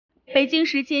北京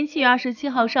时间7月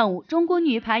27号上午，中国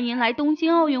女排迎来东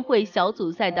京奥运会小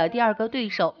组赛的第2个对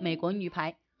手美国女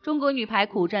排。中国女排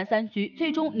苦战3局，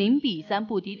最终0-3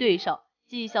不敌对手。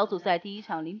继小组赛第1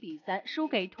场0-3输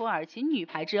给土耳其女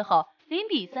排之后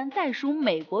，0-3再输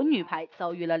美国女排，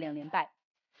遭遇了2连败。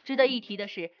值得一提的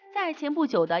是，在前不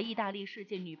久的意大利世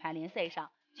界女排联赛上，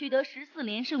取得14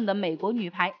连胜的美国女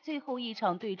排最后一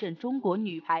场对阵中国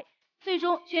女排。最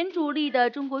终全主力的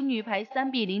中国女排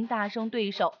3-0大胜对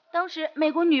手。当时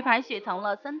美国女排雪藏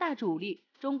了3大主力，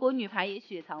中国女排也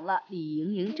雪藏了李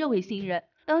颖这位新人。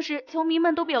当时球迷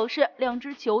们都表示，两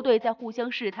支球队在互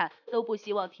相试探，都不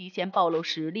希望提前暴露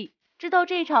实力。直到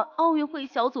这场奥运会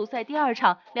小组赛第2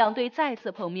场，两队再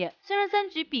次碰面。虽然3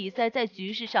局比赛在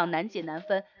局势上难解难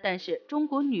分，但是中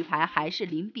国女排还是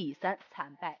0-3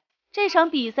惨败。这场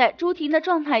比赛朱婷的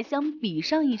状态相比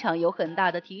上一场有很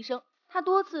大的提升。他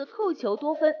多次扣球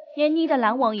多分，闫妮的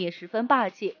拦网也十分霸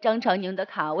气，张常宁的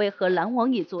卡位和拦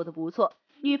网也做得不错。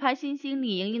女排新星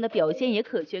李盈莹的表现也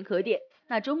可圈可点。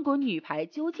那中国女排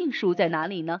究竟输在哪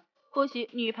里呢？或许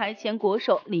女排前国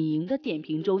手李莹的点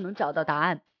评中能找到答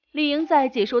案。李莹在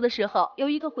解说的时候，有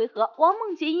一个回合，王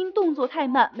梦洁因动作太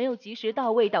慢，没有及时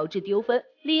到位，导致丢分。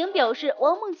李莹表示，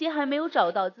王梦洁还没有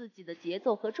找到自己的节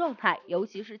奏和状态，尤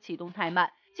其是启动太慢。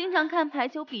经常看排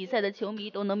球比赛的球迷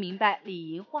都能明白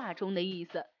李莹话中的意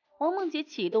思。王梦洁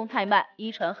启动太慢，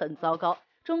一传很糟糕，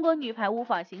中国女排无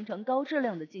法形成高质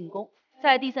量的进攻。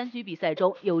在第3局比赛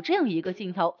中有这样一个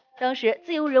镜头，当时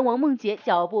自由人王梦洁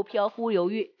脚步飘忽犹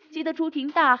豫，急得朱婷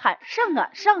大喊上啊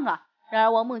上啊，然而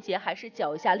王梦洁还是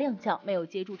脚下踉跄，没有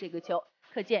接住这个球，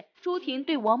可见朱婷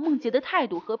对王梦洁的态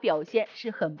度和表现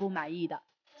是很不满意的。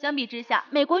相比之下，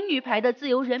美国女排的自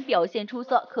由人表现出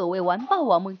色，可谓完爆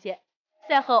王梦洁。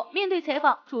赛后面对采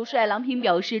访，主帅郎平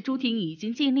表示朱婷已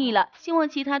经尽力了，希望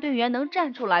其他队员能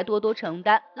站出来多多承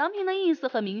担。郎平的意思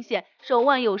很明显，手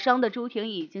腕有伤的朱婷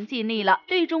已经尽力了，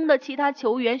队中的其他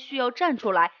球员需要站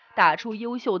出来打出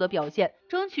优秀的表现，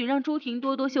争取让朱婷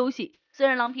多多休息。虽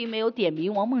然郎平没有点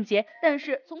名王梦洁，但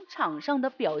是从场上的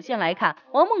表现来看，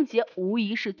王梦洁无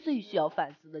疑是最需要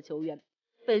反思的球员。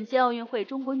本届奥运会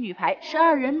中国女排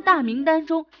12人大名单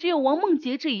中，只有王梦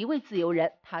洁这一位自由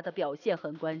人，她的表现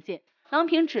很关键。郎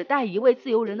平只带一位自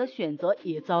由人的选择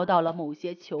也遭到了某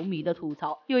些球迷的吐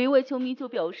槽，有一位球迷就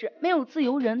表示，没有自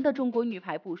由人的中国女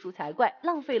排不输才怪，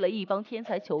浪费了一帮天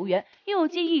才球员，又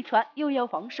接一传，又要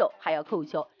防守，还要扣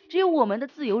球，只有我们的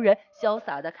自由人潇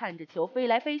洒地看着球飞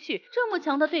来飞去，这么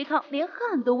强的对抗，连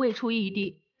汗都未出一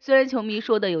滴。虽然球迷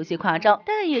说的有些夸张，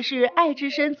但也是爱之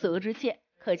深责之切，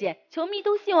可见球迷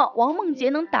都希望王梦洁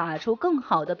能打出更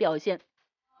好的表现。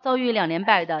遭遇2连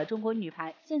败的中国女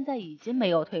排现在已经没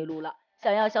有退路了，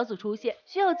想要小组出线，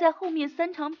需要在后面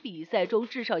3场比赛中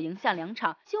至少赢下2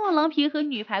场。希望郎平和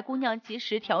女排姑娘及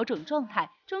时调整状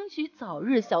态，争取早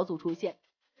日小组出线。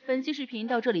本期视频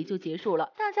到这里就结束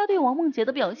了，大家对王梦洁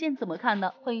的表现怎么看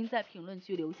呢？欢迎在评论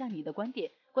区留下你的观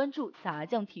点，关注杂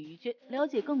酱体育圈，了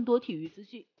解更多体育资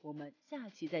讯。我们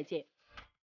下期再见。